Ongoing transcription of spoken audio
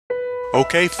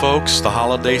Okay, folks, the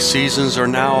holiday seasons are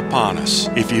now upon us.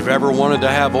 If you've ever wanted to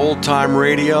have old-time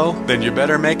radio, then you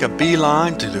better make a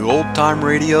beeline to the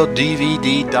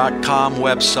oldtimeradiodvd.com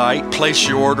website. Place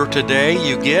your order today.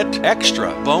 You get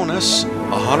extra bonus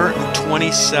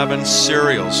 127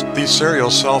 cereals. These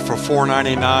cereals sell for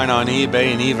 $4.99 on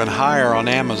eBay and even higher on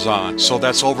Amazon. So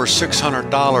that's over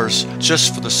 $600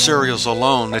 just for the cereals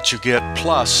alone that you get,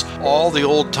 plus all the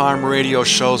old-time radio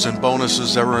shows and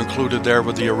bonuses that were included there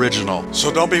with the original.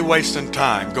 So don't be wasting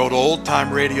time. Go to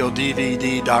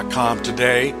oldtimeradiodvd.com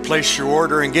today, place your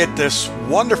order, and get this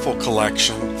wonderful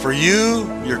collection for you,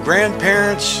 your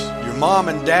grandparents, your mom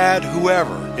and dad,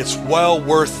 whoever. It's well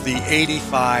worth the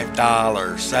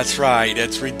 $85. That's right,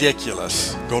 it's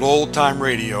ridiculous. Go to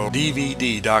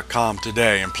oldtimeradiodvd.com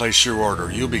today and place your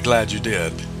order. You'll be glad you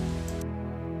did.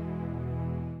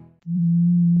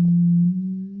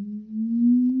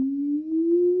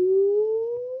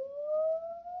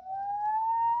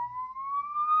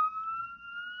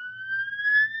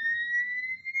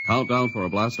 Countdown for a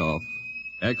blast-off.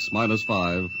 X minus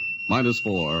 5, minus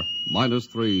 4, minus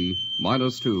 3,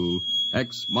 minus 2,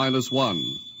 X minus 1.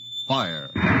 Fire.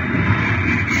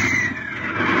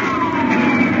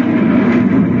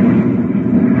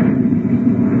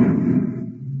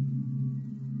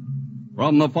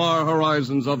 From the far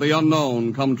horizons of the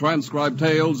unknown come transcribed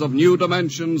tales of new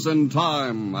dimensions in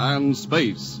time and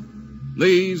space.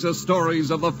 These are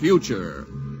stories of the future.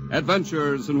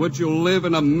 Adventures in which you'll live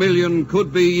in 1,000,000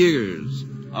 could-be years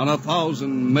on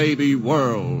 1,000 maybe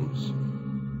worlds.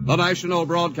 The National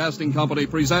Broadcasting Company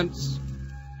presents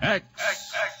X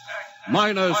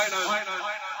minus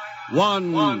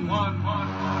 1.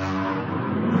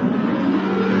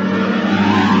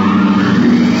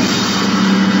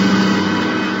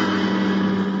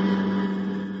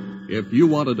 If you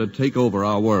wanted to take over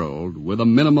our world with a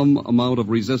minimum amount of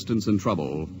resistance and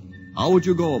trouble, how would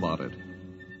you go about it?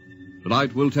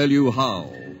 Tonight we'll tell you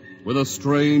how, with a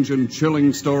strange and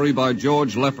chilling story by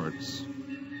George Lefferts.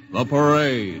 The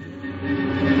Parade.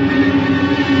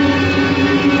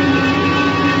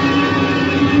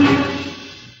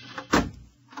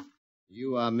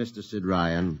 You are Mr. Sid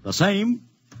Ryan. The same.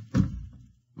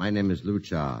 My name is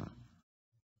Luchar.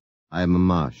 I am a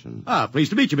Martian. Pleased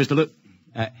to meet you, Mr.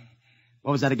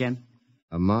 What was that again?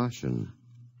 A Martian.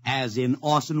 As in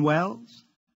Orson Welles?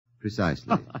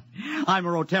 Precisely. I'm a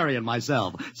Rotarian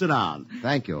myself. Sit down.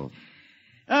 Thank you.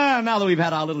 Now that we've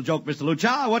had our little joke, Mr.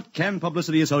 Luchar, what can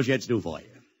Publicity Associates do for you?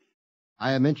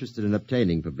 I am interested in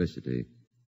obtaining publicity.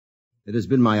 It has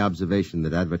been my observation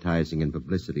that advertising and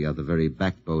publicity are the very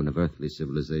backbone of earthly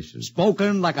civilization.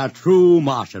 Spoken like a true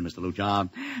Martian, Mr.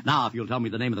 Luchar. Now, if you'll tell me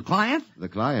the name of the client. The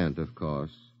client, of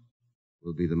course,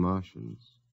 will be the Martians.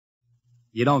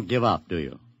 You don't give up, do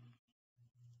you?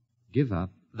 Give up?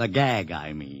 The gag,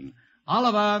 I mean.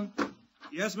 Oliver.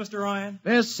 Yes, Mr. Ryan?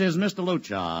 This is Mr.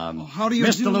 Luchar. Oh, how do you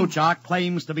Mr. do? Luchar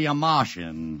claims to be a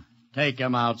Martian. Take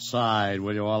him outside,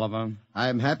 will you, Oliver? I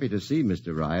am happy to see,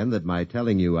 Mr. Ryan, that my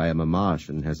telling you I am a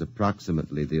Martian has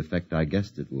approximately the effect I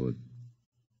guessed it would.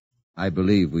 I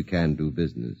believe we can do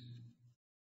business.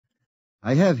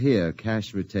 I have here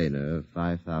cash retainer of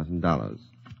 $5,000.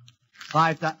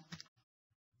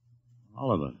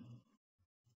 Oliver,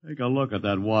 take a look at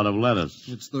that wad of lettuce.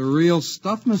 It's the real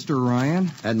stuff, Mr.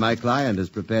 Ryan. And my client is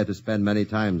prepared to spend many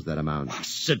times that amount.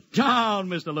 Sit down,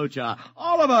 Mr. Luchar.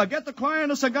 Oliver, get the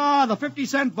client a cigar, the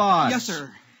 50-cent box. Yes,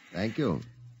 sir. Thank you.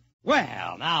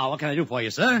 Well, now, what can I do for you,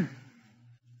 sir?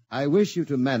 I wish you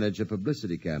to manage a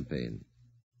publicity campaign.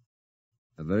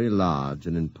 A very large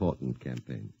and important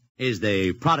campaign. Is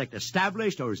the product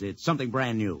established, or is it something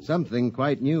brand new? Something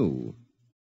quite new.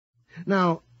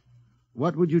 Now,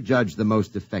 what would you judge the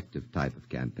most effective type of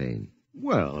campaign?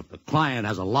 Well, if the client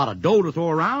has a lot of dough to throw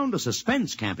around, a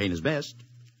suspense campaign is best.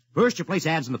 First, you place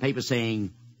ads in the paper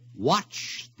saying,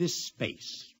 watch this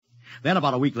space. Then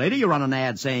about a week later, you run an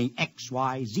ad saying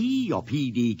XYZ or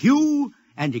PDQ,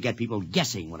 and you get people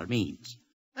guessing what it means.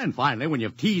 Then finally, when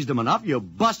you've teased them enough, you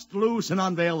bust loose and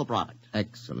unveil the product.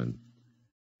 Excellent.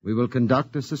 We will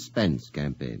conduct a suspense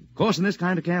campaign. Of course, in this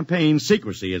kind of campaign,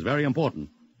 secrecy is very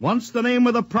important. Once the name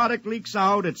of the product leaks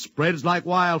out, it spreads like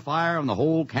wildfire, and the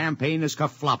whole campaign is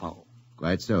kerfloppo.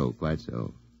 Quite so, quite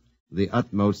so. The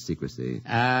utmost secrecy.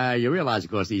 You realize, of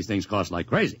course, these things cost like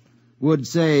crazy. Would,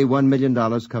 say, $1 million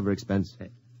cover expense?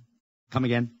 Come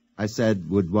again? I said,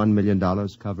 would $1 million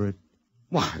cover it?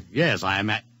 Why, yes,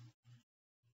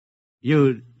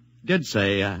 You did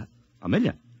say $1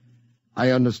 million. I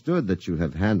understood that you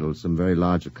have handled some very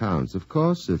large accounts. Of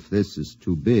course, if this is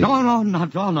too big... No, not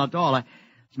at all, not at all.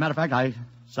 As a matter of fact, I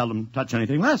seldom touch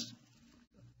anything less.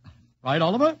 Right,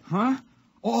 Oliver? Huh?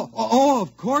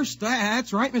 Of course.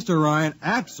 That's right, Mr. Ryan.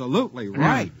 Absolutely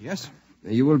right. Yes.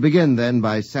 You will begin, then,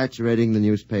 by saturating the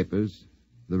newspapers,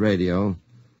 the radio,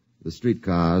 the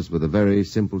streetcars with a very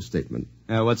simple statement.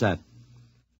 What's that?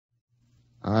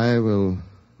 I will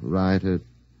write it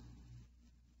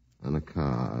on a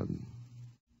card.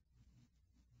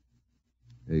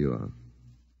 Here you are.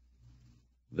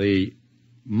 The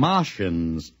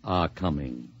Martians are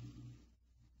coming.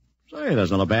 Say,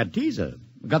 that's not a bad teaser.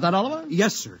 Got that, Oliver?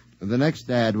 Yes, sir. The next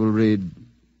ad will read,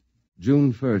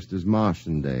 June 1st is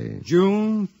Martian Day.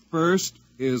 June 1st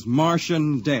is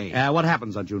Martian Day. What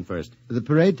happens on June 1st? The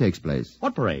parade takes place.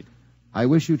 What parade? I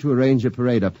wish you to arrange a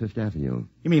parade up Fifth Avenue.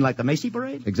 You mean like the Macy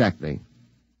parade? Exactly.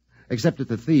 Except that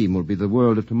the theme will be the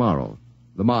world of tomorrow,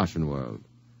 the Martian world.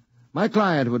 My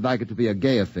client would like it to be a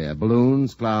gay affair.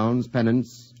 Balloons, clowns,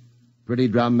 pennants, pretty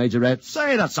drum majorettes.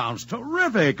 Say, that sounds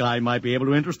terrific. I might be able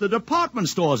to interest the department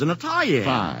stores in a tie-in.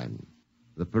 Fine.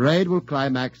 The parade will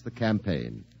climax the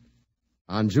campaign.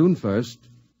 On June 1st,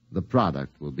 the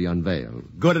product will be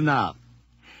unveiled. Good enough.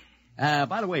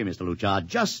 By the way, Mr. Luchard,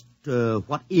 just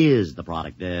what is the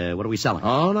product? What are we selling?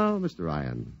 Oh, no, Mr.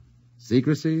 Ryan.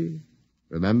 Secrecy,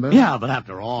 remember? Yeah, but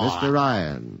after all... Mr.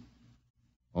 Ryan,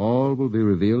 all will be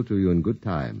revealed to you in good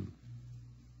time.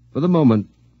 For the moment,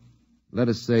 let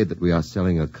us say that we are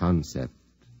selling a concept.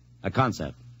 A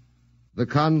concept? The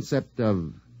concept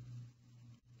of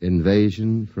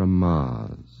invasion from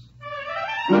Mars.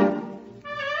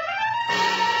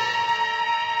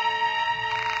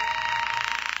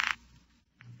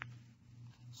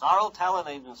 Sorrel Talent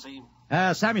Agency.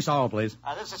 Sammy Sorrel, please.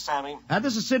 This is Sammy.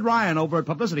 This is Sid Ryan over at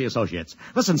Publicity Associates.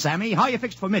 Listen, Sammy, how you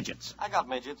fixed for midgets? I got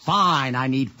midgets. Fine, I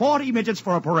need 40 midgets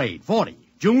for a parade. 40.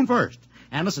 June 1st.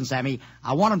 And listen, Sammy,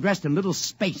 I want them dressed in little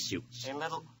spacesuits. In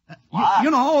little... You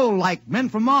know, like men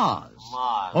from Mars.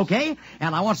 Mars. Okay?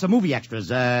 And I want some movie extras,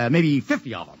 maybe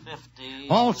 50 of them. 50.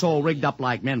 Also rigged up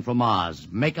like men from Mars.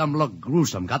 Make them look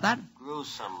gruesome. Got that?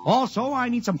 Gruesome. Also, I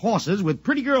need some horses with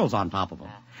pretty girls on top of them.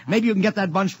 Maybe you can get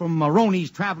that bunch from Maroney's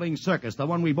Traveling Circus, the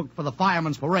one we booked for the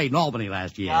Fireman's Parade in Albany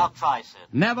last year. I'll try, Sid.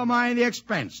 Never mind the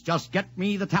expense. Just get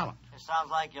me the talent. It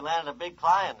sounds like you landed a big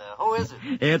client there. Who is it?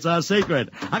 It's a secret.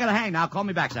 I gotta hang now. Call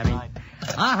me back, Sammy. Right.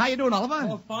 How you doing, Oliver?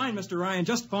 Oh, fine, Mr. Ryan,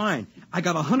 just fine. I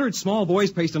got 100 small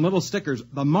boys pasting little stickers.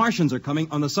 The Martians are coming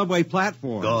on the subway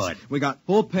platforms. Good. We got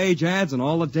full-page ads in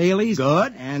all the dailies.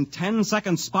 Good. And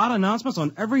 10-second spot announcements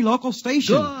on every local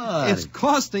station. Good. It's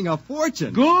costing a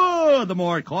fortune. Good. The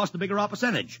more it costs, the bigger our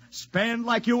percentage. Spend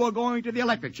like you were going to the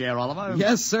electric chair, Oliver.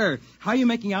 Yes, sir. How are you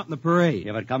making out in the parade?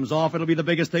 If it comes off, it'll be the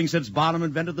biggest thing since Barnum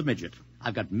invented the midget.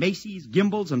 I've got Macy's,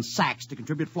 Gimbals, and Saks to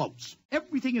contribute floats.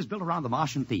 Everything is built around the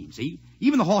Martian theme, see?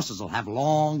 Even the horses will have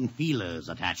long feelers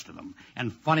attached to them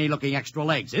and funny-looking extra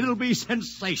legs. It'll be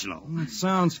sensational. That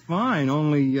sounds fine,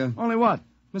 only... Only what?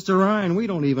 Mr. Ryan, we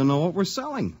don't even know what we're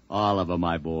selling. Oliver,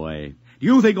 my boy, do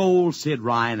you think old Sid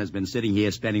Ryan has been sitting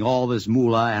here spending all this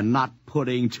moolah and not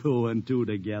putting two and two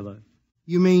together?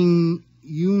 You mean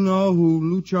you know who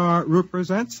Luchar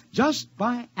represents? Just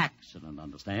by accident,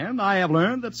 understand? I have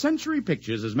learned that Century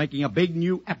Pictures is making a big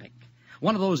new epic.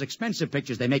 One of those expensive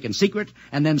pictures they make in secret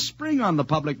and then spring on the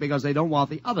public because they don't want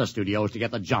the other studios to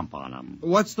get the jump on them.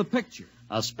 What's the picture?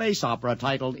 A space opera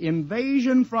titled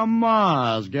Invasion from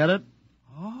Mars. Get it?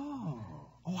 Oh,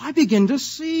 I begin to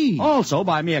see. Also,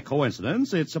 by mere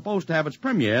coincidence, it's supposed to have its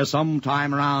premiere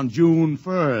sometime around June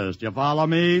 1st. You follow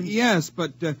me? Yes,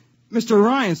 but, Mr.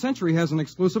 Ryan, Century has an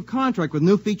exclusive contract with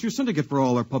New Features Syndicate for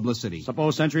all their publicity.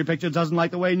 Suppose Century Pictures doesn't like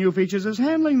the way New Features is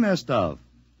handling their stuff.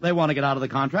 They want to get out of the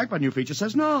contract, but New Features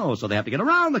says no, so they have to get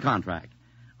around the contract.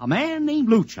 A man named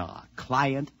Luchar,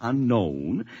 client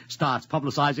unknown, starts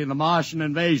publicizing the Martian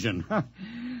invasion.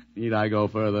 Need I go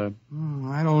further? Oh,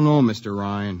 I don't know, Mr.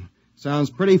 Ryan. Sounds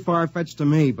pretty far-fetched to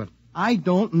me, but I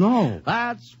don't know.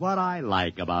 That's what I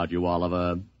like about you,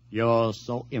 Oliver. You're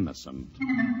so innocent.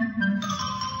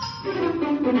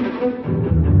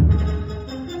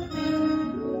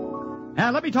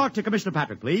 Now, let me talk to Commissioner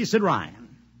Patrick, please. Sid Ryan.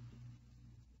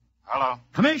 Hello.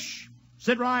 Commish,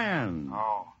 Sid Ryan.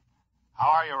 Oh. How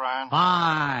are you, Ryan?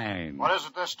 Fine. What is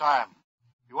it this time?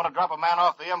 You want to drop a man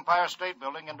off the Empire State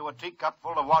Building into a teacup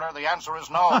full of water? The answer is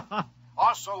no.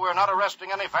 Also, we're not arresting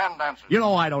any fan dancers. You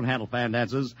know I don't handle fan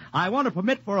dances. I want a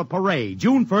permit for a parade.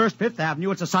 June 1st, 5th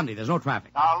Avenue. It's a Sunday. There's no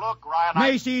traffic. Now, look, Ryan,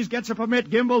 Macy's gets a permit.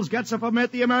 Gimbals gets a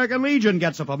permit. The American Legion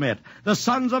gets a permit. The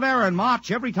Sons of Erin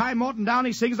march every time Morton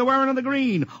Downey sings the Wearing of the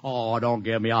Green. Oh, don't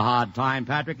give me a hard time,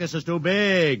 Patrick. This is too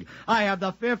big. I have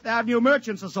the 5th Avenue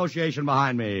Merchants Association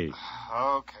behind me.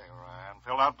 Okay, Ryan.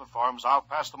 fill out the forms, I'll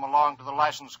pass them along to the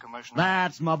license commissioner.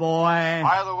 That's my boy.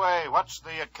 By the way, what's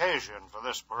the occasion for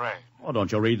this parade? Oh, don't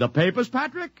you read the papers,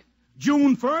 Patrick?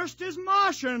 June 1st is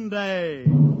Martian Day.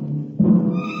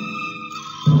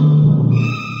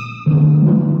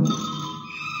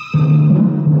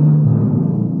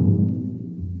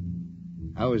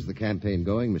 How is the campaign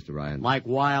going, Mr. Ryan? Like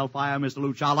wildfire, Mr.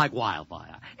 Luchar, like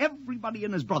wildfire. Everybody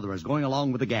and his brother is going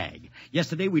along with the gag.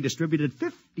 Yesterday we distributed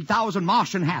 50,000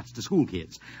 Martian hats to school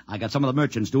kids. I got some of the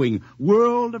merchants doing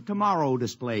World of Tomorrow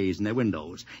displays in their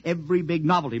windows. Every big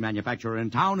novelty manufacturer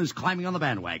in town is climbing on the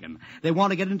bandwagon. They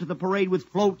want to get into the parade with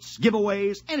floats,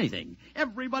 giveaways, anything.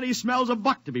 Everybody smells a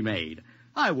buck to be made.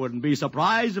 I wouldn't be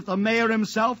surprised if the mayor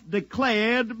himself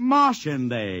declared Martian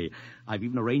Day. I've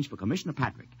even arranged for Commissioner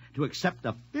Patrick to accept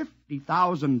a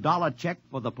 $50,000 check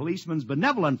for the Policeman's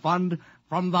Benevolent Fund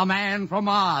from the man from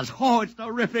Mars. Oh, it's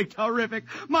terrific, terrific.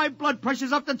 My blood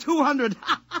pressure's up to 200.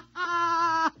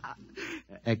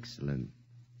 Excellent.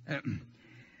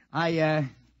 I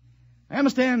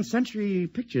understand Century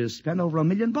Pictures spent over $1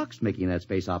 million making that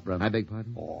space opera. I beg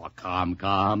pardon? Oh, come,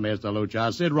 Mr.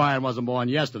 Luchar. Sid Ryan wasn't born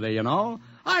yesterday, you know.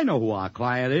 I know who our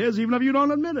client is, even if you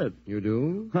don't admit it. You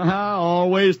do?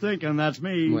 Always thinking that's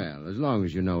me. Well, as long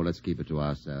as you know, let's keep it to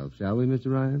ourselves, shall we,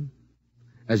 Mr. Ryan?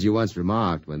 As you once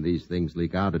remarked, when these things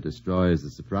leak out, it destroys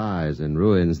the surprise and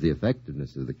ruins the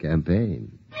effectiveness of the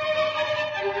campaign.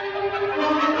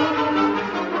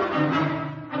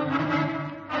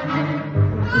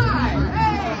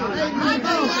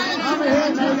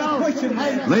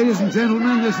 Ladies and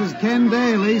gentlemen, this is Ken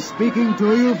Daly speaking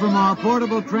to you from our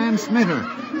portable transmitter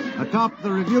atop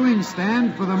the reviewing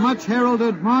stand for the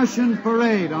much-heralded Martian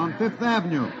Parade on Fifth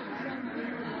Avenue.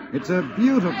 It's a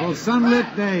beautiful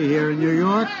sunlit day here in New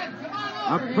York,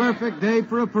 a perfect day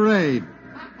for a parade,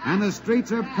 and the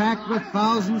streets are packed with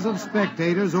thousands of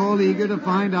spectators all eager to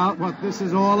find out what this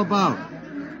is all about.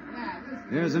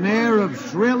 There's an air of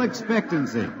shrill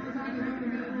expectancy.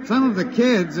 Some of the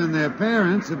kids and their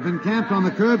parents have been camped on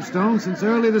the curbstone since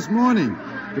early this morning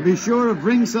to be sure of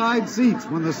ringside seats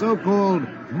when the so-called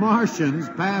Martians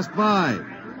pass by.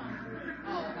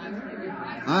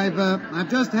 I've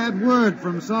just had word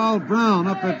from Saul Brown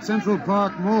up at Central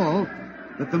Park Mall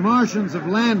that the Martians have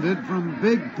landed from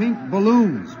big pink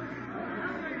balloons.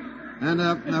 And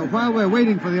now while we're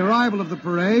waiting for the arrival of the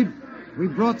parade, we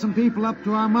brought some people up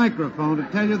to our microphone to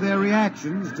tell you their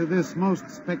reactions to this most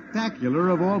spectacular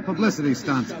of all publicity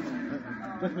stunts.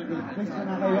 That's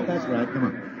right, come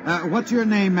on. What's your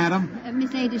name, madam?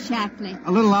 Miss Ada Shackley.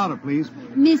 A little louder, please.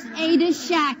 Miss Ada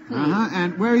Shackley. Uh-huh.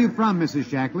 And where are you from, Mrs.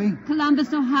 Shackley?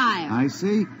 Columbus, Ohio. I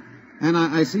see. And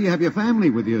I see you have your family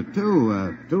with you,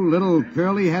 too. Two little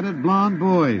curly-headed blonde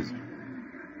boys.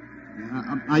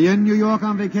 Are you in New York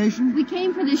on vacation? We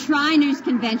came for the Shriners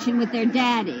Convention with their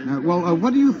daddy.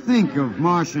 What do you think of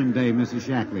Martian Day, Mrs.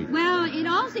 Shackley? Well, it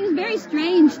all seems very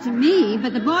strange to me,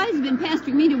 but the boys have been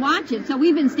pestering me to watch it, so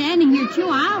we've been standing here 2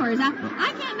 hours. I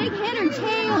can't make head or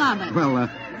tail of it. Well,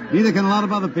 neither can a lot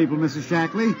of other people, Mrs.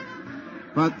 Shackley.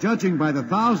 But judging by the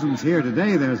thousands here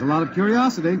today, there's a lot of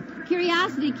curiosity.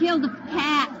 Curiosity killed the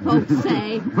cat, folks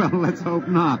say. Well, let's hope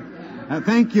not.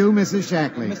 Thank you, Mrs.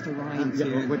 Shackley. Mr. Ryan's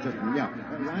here.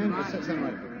 Ryan,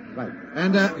 right.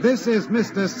 And this is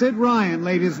Mr. Sid Ryan,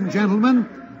 ladies and gentlemen,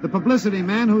 the publicity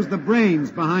man who's the brains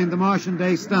behind the Martian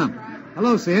Day stunt.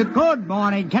 Hello, Sid. Good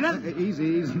morning, Kenneth.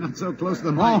 Easy, not so close to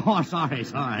the mic. Oh, sorry.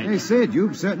 Hey, Sid,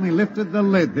 you've certainly lifted the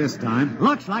lid this time.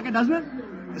 Looks like it, doesn't it?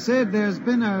 Sid, there's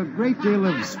been a great deal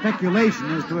of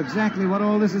speculation as to exactly what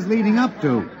all this is leading up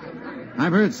to.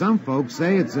 I've heard some folks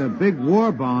say it's a big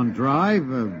war bond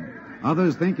drive.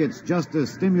 Others think it's just to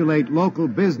stimulate local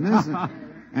business.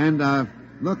 And,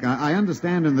 look, I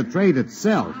understand in the trade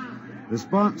itself, the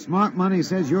smart money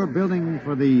says you're building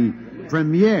for the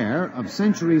premiere of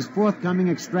Century's forthcoming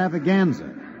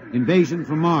extravaganza, Invasion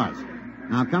from Mars.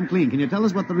 Now, come clean. Can you tell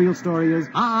us what the real story is?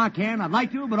 I can. I'd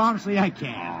like to, but honestly, I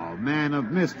can't. Oh, man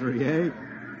of mystery, eh?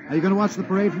 Are you going to watch the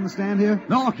parade from the stand here?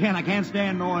 No, Ken, I can't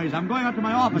stand noise. I'm going up to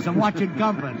my office and watching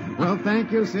Comfort. Well,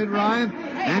 thank you, Sid Ryan,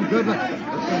 and good luck.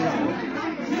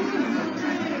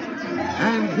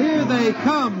 And here they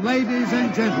come, ladies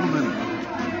and gentlemen.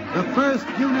 The first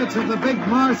units of the big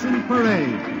Martian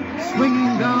parade,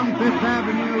 swinging down Fifth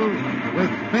Avenue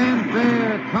with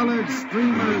fanfare, colored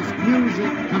streamers,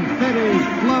 music, confetti,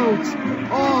 floats,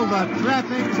 all the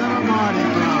trappings of a Mardi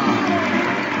Gras.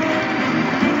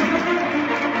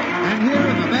 And here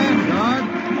in the vanguard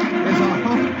is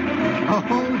a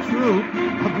whole troop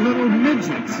of little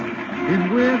midgets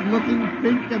in weird-looking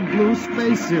pink and blue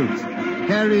spacesuits,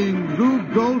 carrying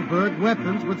Rube Goldberg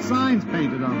weapons with signs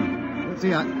painted on them. Let's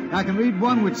see, I can read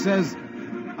one which says,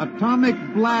 atomic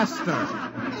blaster.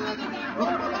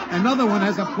 Another one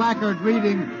has a placard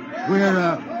reading,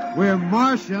 we're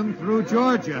Martian through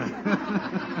Georgia.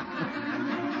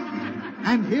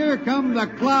 And here come the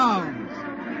clowns,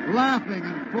 laughing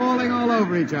and falling all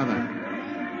over each other.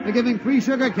 They're giving free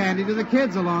sugar candy to the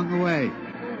kids along the way.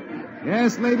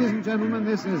 Yes, ladies and gentlemen,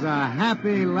 this is a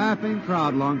happy, laughing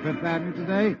crowd along Fifth Avenue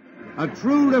today. A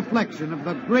true reflection of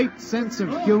the great sense of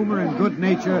humor and good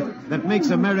nature that makes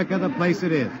America the place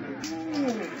it is.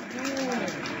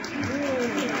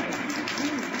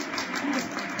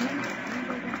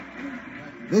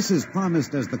 This is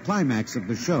promised as the climax of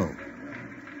the show.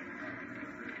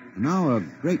 And now a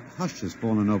great hush has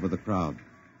fallen over the crowd.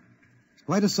 It's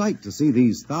quite a sight to see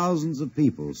these thousands of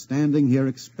people standing here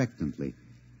expectantly,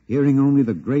 hearing only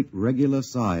the great regular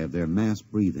sigh of their mass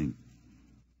breathing.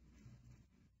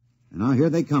 And now here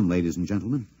they come, ladies and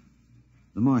gentlemen,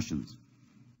 the Martians,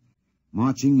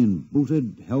 marching in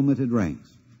booted, helmeted ranks,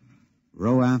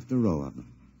 row after row of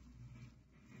them.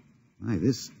 Why,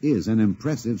 this is an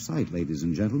impressive sight, ladies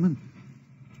and gentlemen,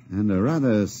 and a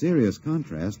rather serious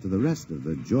contrast to the rest of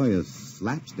the joyous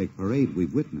slapstick parade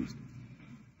we've witnessed.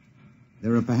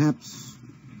 There are perhaps,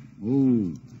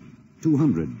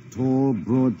 200 tall,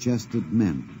 broad-chested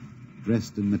men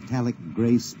dressed in metallic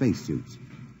gray spacesuits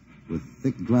with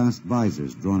thick glass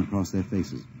visors drawn across their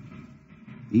faces.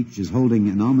 Each is holding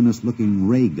an ominous-looking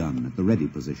ray gun at the ready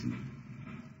position.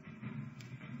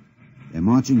 They're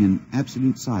marching in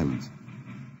absolute silence,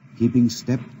 keeping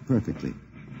step perfectly,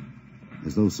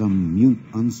 as though some mute,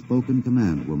 unspoken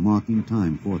command were marking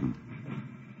time for them.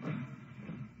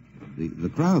 The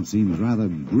crowd seems rather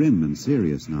grim and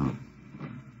serious now.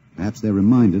 Perhaps they're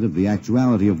reminded of the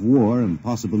actuality of war and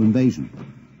possible invasion.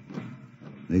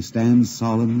 They stand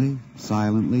solemnly,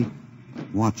 silently,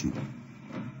 watching.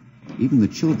 Even the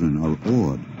children are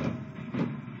awed.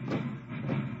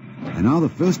 And now the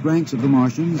first ranks of the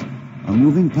Martians are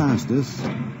moving past us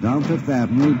down Fifth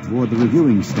Avenue toward the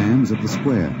reviewing stands at the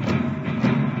square.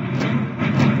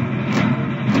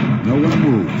 No one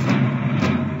moves.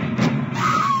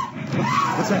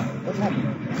 What's that? What's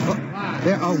happening?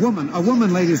 There, a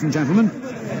woman, ladies and gentlemen.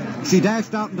 She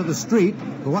dashed out into the street.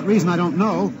 For what reason, I don't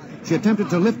know. She attempted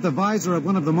to lift the visor of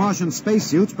one of the Martian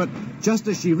spacesuits, but just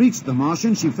as she reached the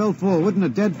Martian, she fell forward in a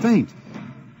dead faint.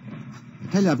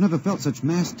 I tell you, I've never felt such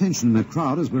mass tension in a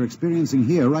crowd as we're experiencing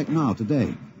here right now,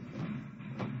 today.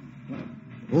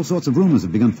 All sorts of rumors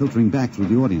have begun filtering back through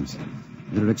the audience.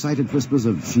 There are excited whispers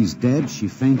of, she's dead, she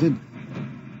fainted,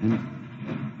 and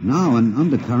now an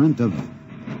undercurrent of,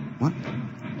 what?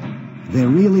 They're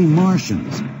really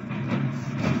Martians.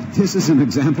 This is an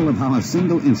example of how a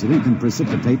single incident can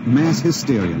precipitate mass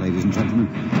hysteria, ladies and gentlemen.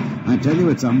 I tell you,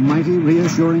 it's a mighty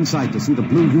reassuring sight to see the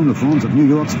blue uniforms of New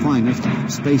York's finest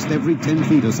spaced every 10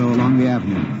 feet or so along the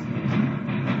avenue.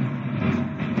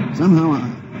 Somehow, I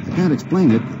can't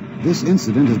explain it, this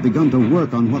incident has begun to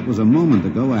work on what was a moment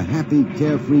ago a happy,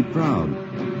 carefree crowd,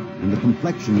 and the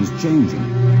complexion is changing.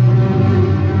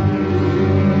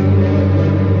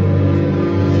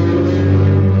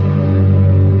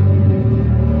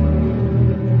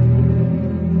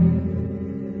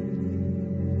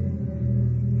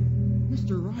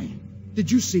 Did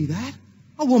you see that?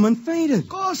 A woman fainted. Of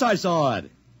course I saw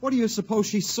it. What do you suppose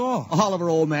she saw? Oliver,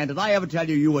 old man, did I ever tell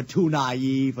you you were too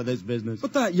naive for this business?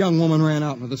 But that young woman ran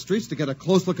out into the streets to get a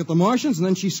close look at the Martians, and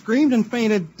then she screamed and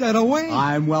fainted dead away.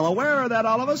 I'm well aware of that,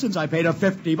 Oliver, since I paid her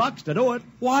 $50 to do it.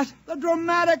 What? The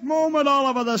dramatic moment,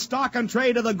 Oliver, the stock and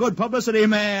trade of the good publicity,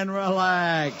 man.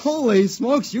 Relax. Holy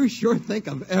smokes, you sure think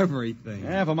of everything.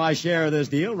 Yeah, for my share of this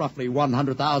deal, roughly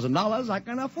 $100,000, I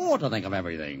can afford to think of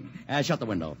everything. Shut the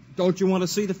window. Don't you want to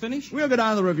see the finish? We'll go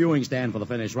down to the reviewing stand for the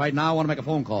finish. Right now, I want to make a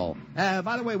phone call.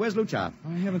 By the way, where's Lucha?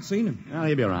 I haven't seen him. Well,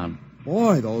 he'll be around.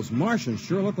 Boy, those Martians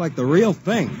sure look like the real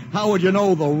thing. How would you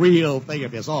know the real thing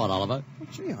if you saw it, Oliver? Well,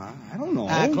 gee, I don't know.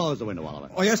 Close the window, Oliver.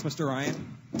 Oh, yes, Mr.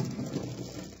 Ryan.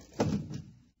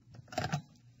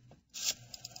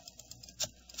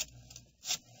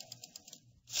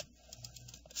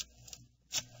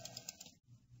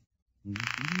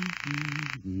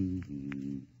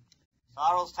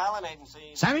 Sorrow's Talent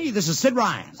Agency. Sammy, this is Sid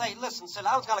Ryan. Say, listen, Sid,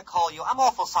 I was going to call you. I'm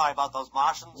awful sorry about those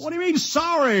Martians. What do you mean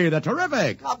sorry? They're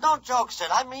terrific. No, don't joke, Sid.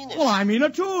 I mean it. Well, I mean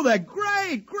it, too. They're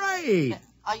great, great.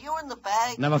 Are you in the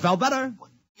bag? Never felt better.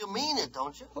 You mean it,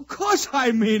 don't you? Of course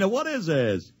I mean it. What is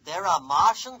this? There are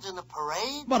Martians in the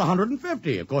parade? About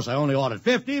 150. Of course, I only ordered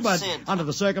 50, but Sid. under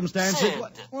the circumstances... Sid.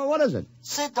 Well, what is it?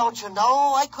 Sid, don't you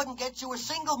know? I couldn't get you a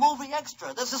single movie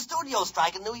extra. There's a studio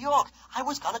strike in New York. I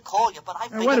was going to call you, but I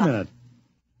figured... Hey, wait a minute.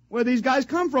 Where'd these guys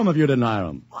come from if you didn't hire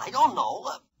them? I don't know.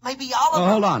 Maybe Oliver.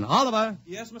 Oh, hold on. Oliver,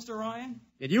 Yes, Mr. Ryan?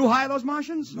 did you hire those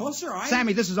Martians? No, sir,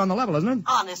 Sammy, this is on the level, isn't it?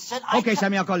 Honest, Sid, Okay,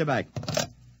 Sammy, I'll call you back.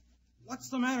 What's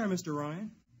the matter, Mr.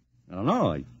 Ryan? I don't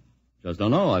know. I just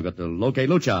don't know. I've got to locate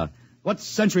Lucha. What's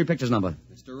Century Pictures number?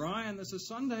 Mr. Ryan, this is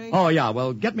Sunday. Oh, yeah.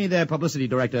 Well, get me their publicity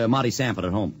director, Marty Sanford,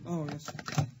 at home. Oh,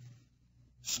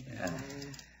 yes. Yeah.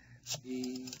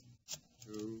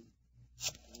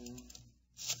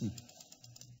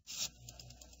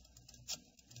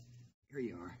 Here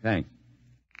you are. Thanks.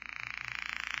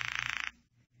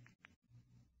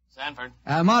 Sanford.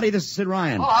 Marty, this is Sid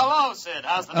Ryan. Oh, hello, Sid.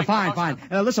 How's the big Fine, promotion?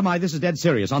 fine. Listen, Marty, this is dead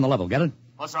serious. On the level. Get it?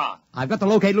 What's wrong? I've got to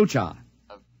locate Lucha.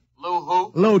 Lou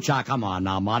who? Lucha, come on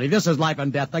now, Marty. This is life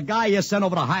and death. The guy you sent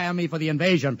over to hire me for the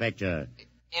invasion picture.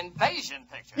 Invasion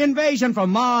picture? Invasion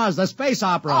from Mars, the space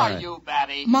opera. Are you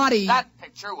batty? Marty. That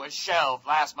picture was shelved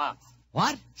last month.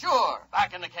 What? Sure,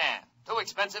 back in the can. Too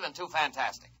expensive and too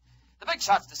fantastic. The big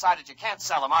shots decided you can't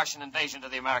sell a Martian invasion to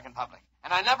the American public.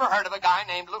 And I never heard of a guy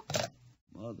named Lou.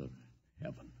 Mother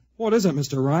heaven. What is it,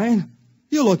 Mr. Ryan?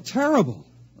 You look terrible.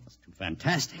 That's too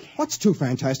fantastic. What's too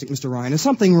fantastic, Mr. Ryan? Is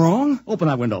something wrong? Open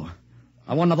that window.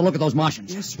 I want another look at those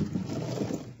Martians. Yes, sir.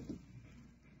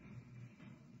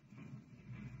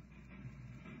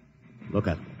 Look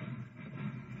at them.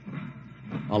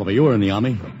 Oliver, you were in the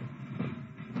Army.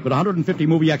 Could 150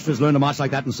 movie extras learn to march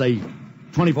like that in, say,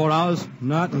 24 hours?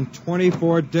 Not in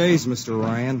 24 days, Mr.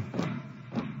 Ryan.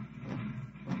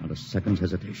 Not a second's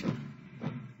hesitation.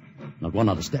 Not one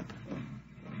other step.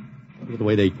 Look at the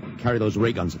way they carry those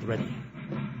ray guns at the ready.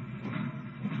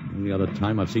 The only other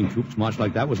time I've seen troops march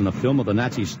like that was in a film of the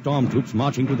Nazi stormtroops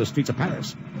marching through the streets of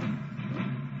Paris.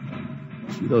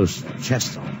 See those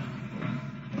chests on them?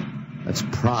 That's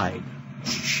pride.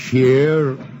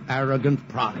 Sheer, arrogant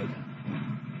pride.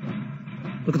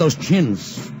 Look at those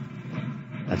chins.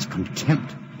 That's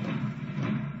contempt.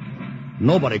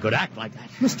 Nobody could act like that.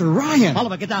 Mr. Ryan!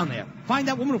 Oliver, get down there. Find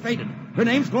that woman who fainted. Her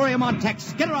name's Gloria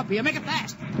Montex. Get her up here. Make it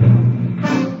fast.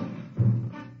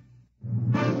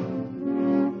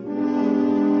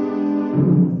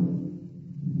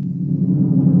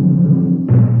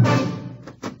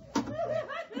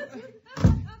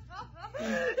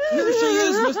 Here she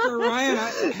is, Mr. Ryan.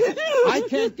 I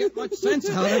can't get much sense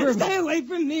out of her. Stay away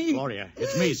from me. Gloria,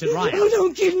 it's me, Sid Ryan. Oh,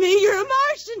 don't kid me. You're a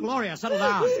Martian. Gloria, settle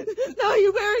down. No,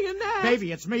 you're wearing a mask.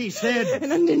 Baby, it's me, Sid.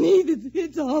 And underneath,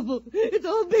 it's awful. It's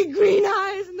all big green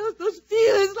eyes and those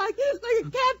feelers like a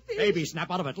catfish. Baby,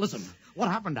 snap out of it. Listen, what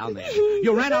happened down there?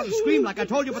 You ran out and screamed like I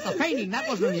told you, but the fainting, that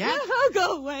wasn't in the act. Oh,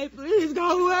 go away, please.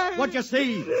 Go away. What'd you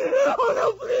see? Oh,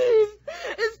 no, please.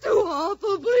 It's too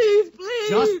awful. Please, please.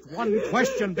 Just one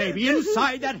question, baby.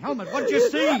 Inside that helmet, what'd you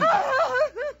see?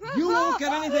 You won't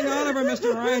get anything out of her,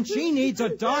 Mr. Ryan. She needs a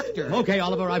doctor. Okay,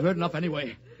 Oliver, I've heard enough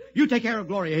anyway. You take care of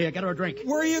Gloria here. Get her a drink.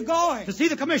 Where are you going? To see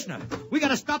the commissioner. We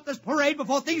gotta stop this parade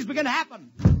before things begin to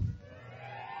happen.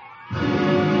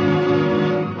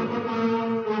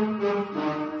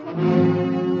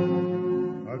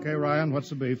 Okay, Ryan, what's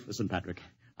the beef? Listen, Patrick,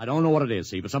 I don't know what it is,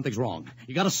 see, but something's wrong.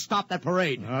 You gotta stop that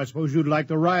parade. I suppose you'd like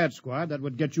the riot squad. That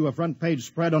would get you a front-page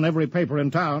spread on every paper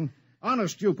in town.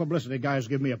 Honest, you publicity guys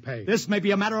give me a pay. This may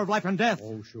be a matter of life and death.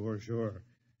 Oh, sure.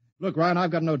 Look, Ryan,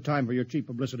 I've got no time for your cheap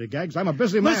publicity gags. I'm a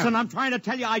busy man. Listen, I'm trying to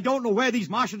tell you I don't know where these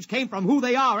Martians came from, who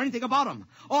they are, anything about them.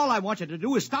 All I want you to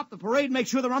do is stop the parade and make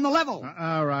sure they're on the level.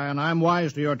 Ryan, I'm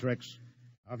wise to your tricks.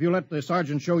 Now, if you let the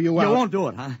sergeant show you out... You won't do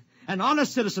it, huh? An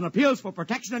honest citizen appeals for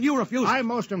protection and you refuse. I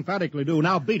most emphatically do.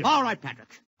 Now beat it. All right, Patrick.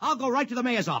 I'll go right to the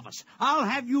mayor's office. I'll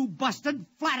have you busted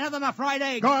flatter than a fried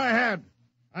egg. Go ahead.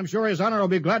 I'm sure His Honor will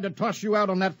be glad to toss you out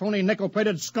on that phony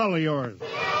nickel-plated skull of yours.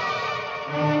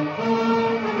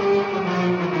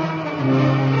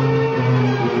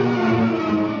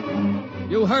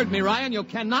 You heard me, Ryan. You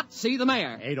cannot see the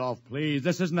mayor. Adolf, please.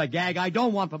 This isn't a gag. I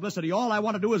don't want publicity. All I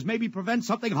want to do is maybe prevent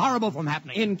something horrible from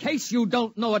happening. In case you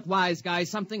don't know it, wise guy,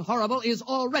 something horrible is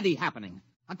already happening.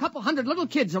 A couple hundred little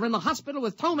kids are in the hospital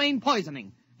with ptomaine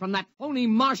poisoning from that phony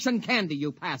Martian candy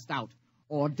you passed out.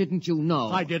 Or didn't you know?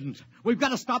 I didn't. We've got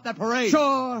to stop that parade.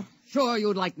 Sure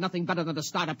you'd like nothing better than to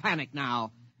start a panic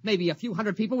now. Maybe a few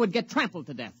hundred people would get trampled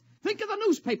to death. Think of the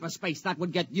newspaper space that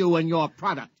would get you and your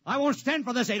product. I won't stand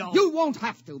for this, Adolf. You won't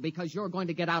have to, because you're going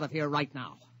to get out of here right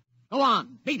now. Go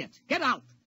on, beat it. Get out.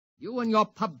 You and your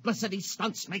publicity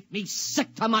stunts make me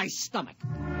sick to my stomach.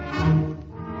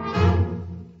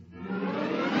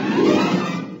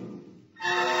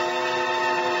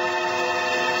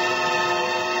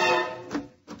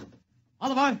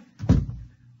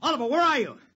 Oliver, where are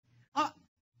you?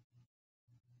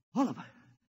 Oliver!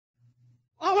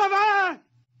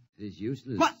 It is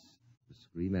useless What? to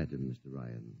scream at him, Mr.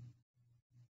 Ryan.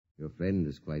 Your friend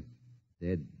is quite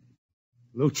Dead.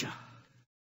 Lucha.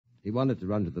 He wanted to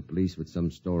run to the police with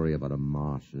some story about a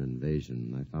Martian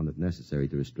invasion. I found it necessary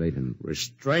to restrain him.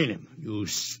 Restrain him, you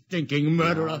stinking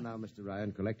murderer. Now, Mr.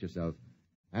 Ryan, collect yourself.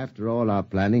 After all our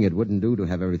planning, it wouldn't do to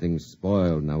have everything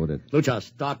spoiled, now would it? Lucha,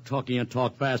 stop talking and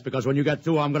talk fast, because when you get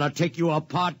through, I'm going to take you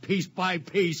apart piece by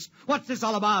piece. What's this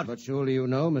all about? But surely you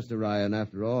know, Mr. Ryan.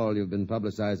 After all, you've been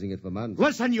publicizing it for months.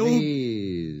 Listen, you...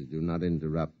 Please, do not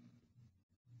interrupt.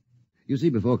 You see,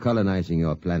 before colonizing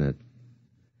your planet,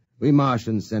 we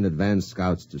Martians sent advanced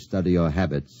scouts to study your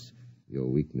habits, your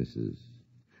weaknesses.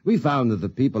 We found that the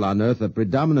people on Earth are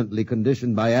predominantly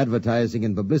conditioned by advertising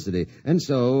and publicity, and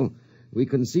so we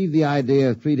conceived the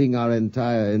idea of treating our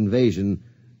entire invasion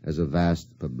as a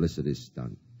vast publicity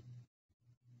stunt.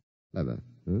 Clever,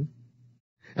 huh?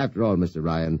 After all, Mr.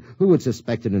 Ryan, who would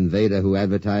suspect an invader who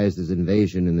advertised his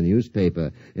invasion in the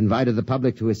newspaper, invited the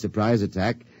public to his surprise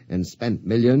attack, and spent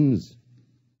millions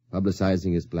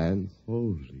publicizing his plans?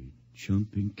 Holy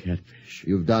jumping catfish.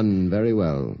 You've done very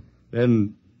well.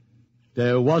 Then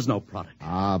there was no product.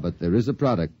 Ah, but there is a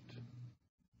product.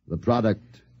 The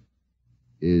product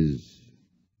is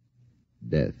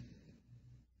death.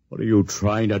 What are you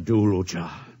trying to do, Lucha?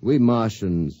 We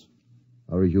Martians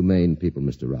are a humane people,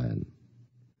 Mr. Ryan.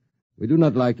 We do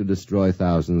not like to destroy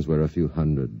thousands where a few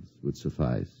hundreds would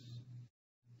suffice.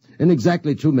 In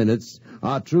exactly 2 minutes,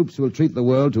 our troops will treat the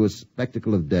world to a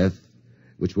spectacle of death,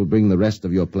 which will bring the rest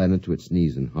of your planet to its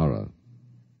knees in horror.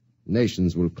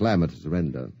 Nations will clamor to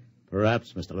surrender.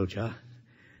 Perhaps, Mr. Lucha,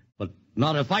 but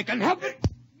not if I can help it.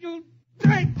 You...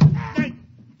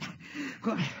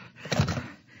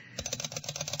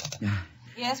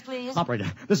 Yes, please?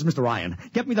 Operator, this is Mr. Ryan.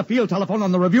 Get me the field telephone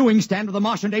on the reviewing stand of the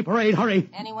Martian Day Parade. Hurry.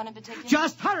 Anyone in particular?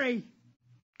 Just hurry.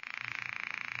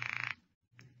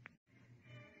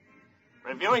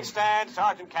 Reviewing stand,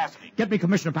 Sergeant Cassidy. Get me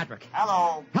Commissioner Patrick.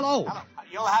 Hello. Hello.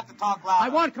 You'll have to talk louder. I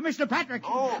want Commissioner Patrick.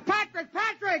 Oh. Patrick!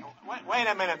 Wait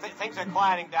a minute. Things are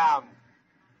quieting down.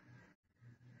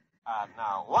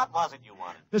 Now, what was it you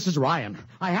wanted? This is Ryan.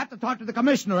 I have to talk to the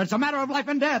commissioner. It's a matter of life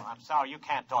and death. I'm sorry, you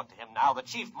can't talk to him now. The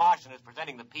chief Martian is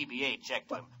presenting the PBA check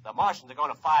to him. The Martians are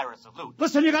going to fire a salute.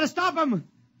 Listen, you got to stop him.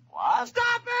 What?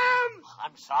 Stop him!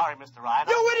 I'm sorry, Mr. Ryan.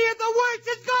 You idiot! The worst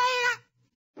is going...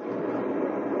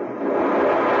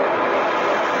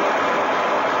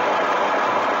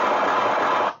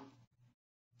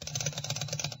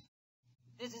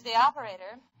 This is the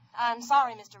operator. I'm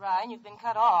sorry, Mr. Ryan, you've been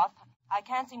cut off. I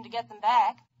can't seem to get them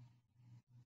back.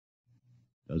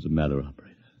 Doesn't matter,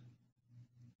 operator.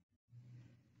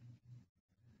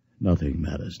 Nothing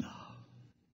matters now.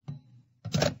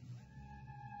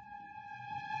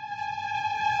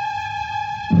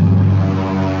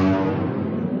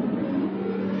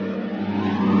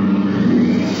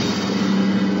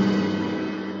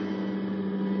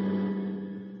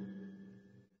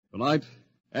 Tonight,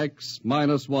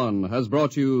 X-1 has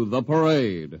brought you The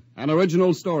Parade, an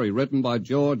original story written by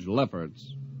George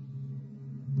Lefferts.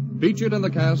 Featured in the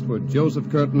cast were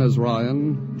Joseph Curtin as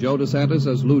Ryan, Joe DeSantis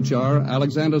as Luchar,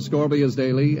 Alexander Scorby as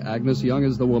Daly, Agnes Young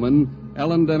as the woman,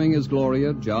 Ellen Deming as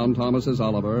Gloria, John Thomas as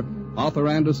Oliver, Arthur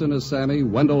Anderson as Sammy,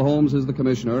 Wendell Holmes as the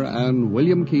Commissioner, and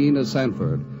William Keene as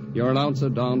Sanford. Your announcer,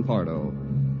 Don Pardo.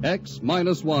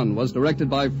 X-1 was directed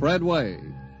by Fred Way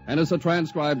and is a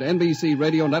transcribed NBC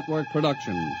Radio Network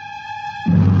production.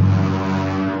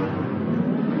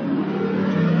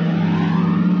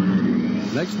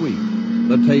 Next week,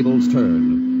 the tables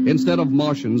turn. Instead of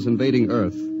Martians invading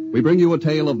Earth, we bring you a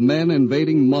tale of men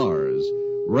invading Mars.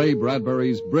 Ray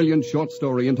Bradbury's brilliant short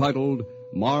story entitled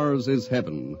Mars is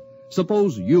Heaven.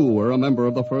 Suppose you were a member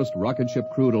of the first rocket ship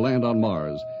crew to land on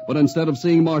Mars, but instead of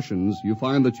seeing Martians, you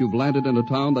find that you've landed in a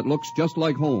town that looks just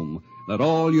like home, that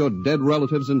all your dead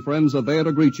relatives and friends are there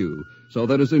to greet you, so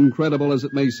that as incredible as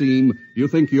it may seem, you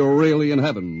think you're really in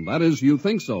heaven. That is, you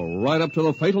think so, right up to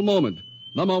the fatal moment,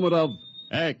 the moment of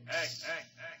X-1.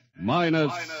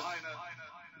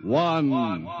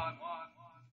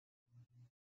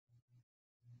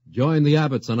 Join the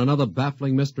Abbotts on another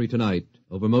baffling mystery tonight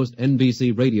over most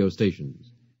NBC radio stations.